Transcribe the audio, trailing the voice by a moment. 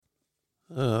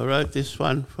I wrote this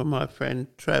one for my friend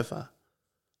Trevor,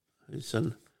 who's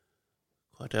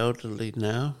quite elderly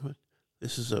now, but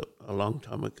this is a long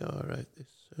time ago I wrote this.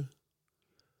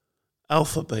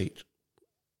 Alphabeat.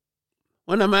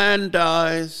 When a man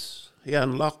dies, he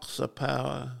unlocks a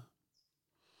power,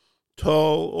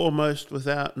 tall almost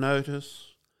without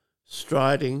notice,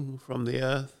 striding from the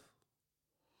earth.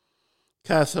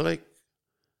 Catholic,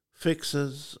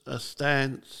 fixes a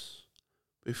stance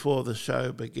before the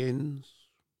show begins.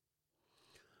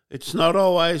 It's not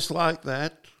always like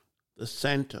that, the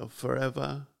scent of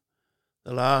forever,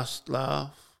 the last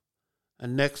laugh,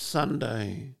 and next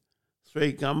Sunday,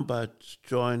 3 gumbuds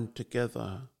joined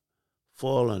together,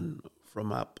 fallen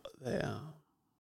from up there.